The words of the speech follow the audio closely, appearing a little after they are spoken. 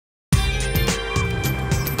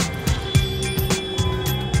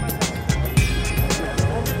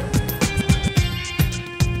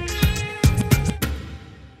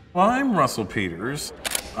Well, I'm Russell Peters.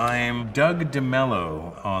 I'm Doug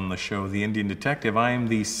DeMello on the show The Indian Detective. I am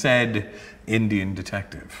the said Indian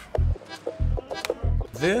detective.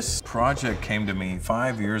 This project came to me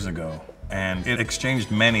 5 years ago, and it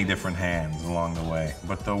exchanged many different hands along the way.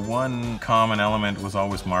 But the one common element was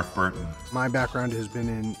always Mark Burton. My background has been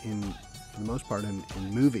in for the most part, in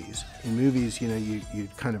movies. In movies, you know, you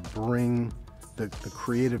kind of bring the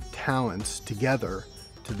creative talents together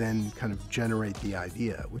to then kind of generate the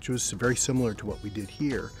idea, which was very similar to what we did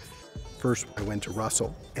here. First, I went to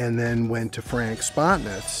Russell, and then went to Frank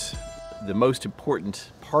Spotnitz. The most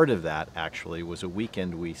important part of that, actually, was a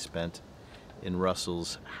weekend we spent in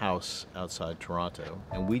Russell's house outside Toronto.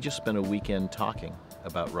 And we just spent a weekend talking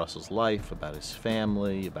about Russell's life, about his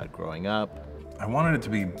family, about growing up. I wanted it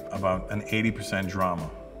to be about an 80% drama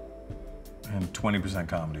and 20%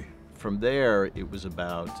 comedy. From there, it was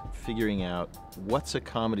about figuring out what's a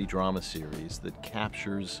comedy drama series that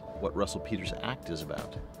captures what Russell Peters' act is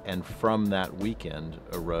about. And from that weekend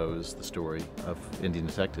arose the story of Indian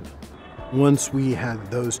Detective. Once we had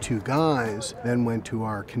those two guys, then went to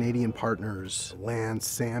our Canadian partners, Lance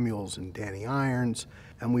Samuels and Danny Irons,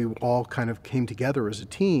 and we all kind of came together as a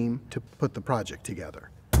team to put the project together.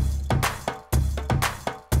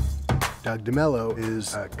 Doug DeMello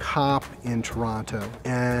is a cop in Toronto,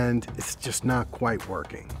 and it's just not quite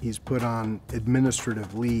working. He's put on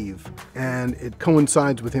administrative leave, and it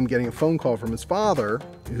coincides with him getting a phone call from his father,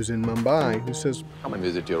 who's in Mumbai, who says, "Come and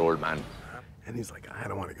visit your old man." And he's like, "I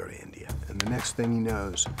don't want to go to India." And the next thing he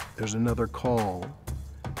knows, there's another call,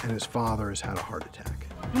 and his father has had a heart attack.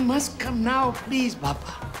 "You must come now, please,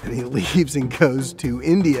 Papa." And he leaves and goes to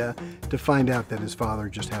India to find out that his father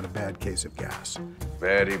just had a bad case of gas.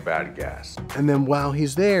 Very bad gas. And then while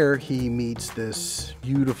he's there, he meets this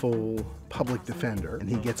beautiful public defender, and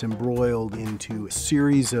he gets embroiled into a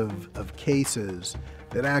series of cases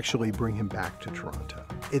that actually bring him back to Toronto.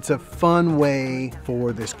 It's a fun way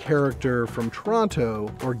for this character from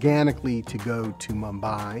Toronto organically to go to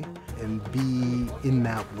Mumbai and be in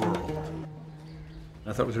that world.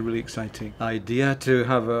 I thought it was a really exciting idea to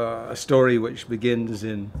have a story which begins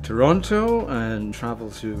in Toronto and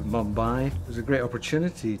travels to Mumbai. It was a great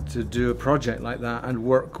opportunity to do a project like that and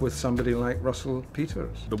work with somebody like Russell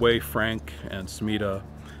Peters. The way Frank and Smita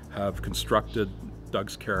have constructed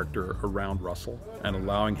Doug's character around Russell and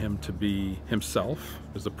allowing him to be himself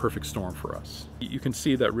is the perfect storm for us. You can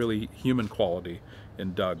see that really human quality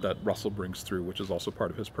in Doug that Russell brings through, which is also part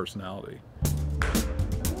of his personality.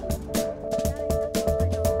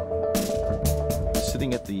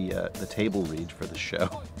 Sitting at the table read for the show,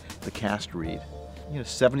 the cast read,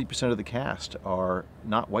 70% of the cast are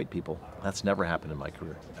not white people. That's never happened in my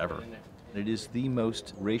career, ever. It is the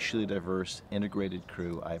most racially diverse, integrated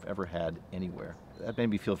crew I've ever had anywhere. That made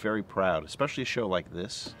me feel very proud, especially a show like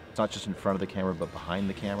this. It's not just in front of the camera, but behind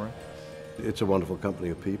the camera. It's a wonderful company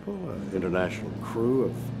of people, an international crew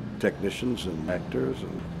of technicians and actors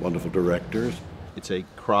and wonderful directors. It's a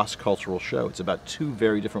cross-cultural show. It's about two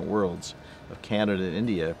very different worlds of Canada and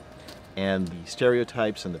India, and the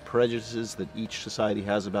stereotypes and the prejudices that each society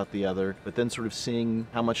has about the other, but then sort of seeing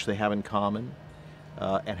how much they have in common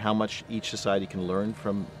and how much each society can learn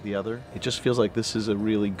from the other. It just feels like this is a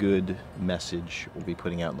really good message we'll be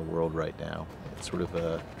putting out in the world right now. It sort of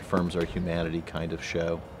affirms our humanity kind of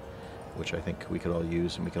show, which I think we could all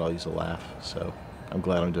use, and we could all use a laugh. So I'm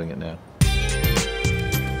glad I'm doing it now.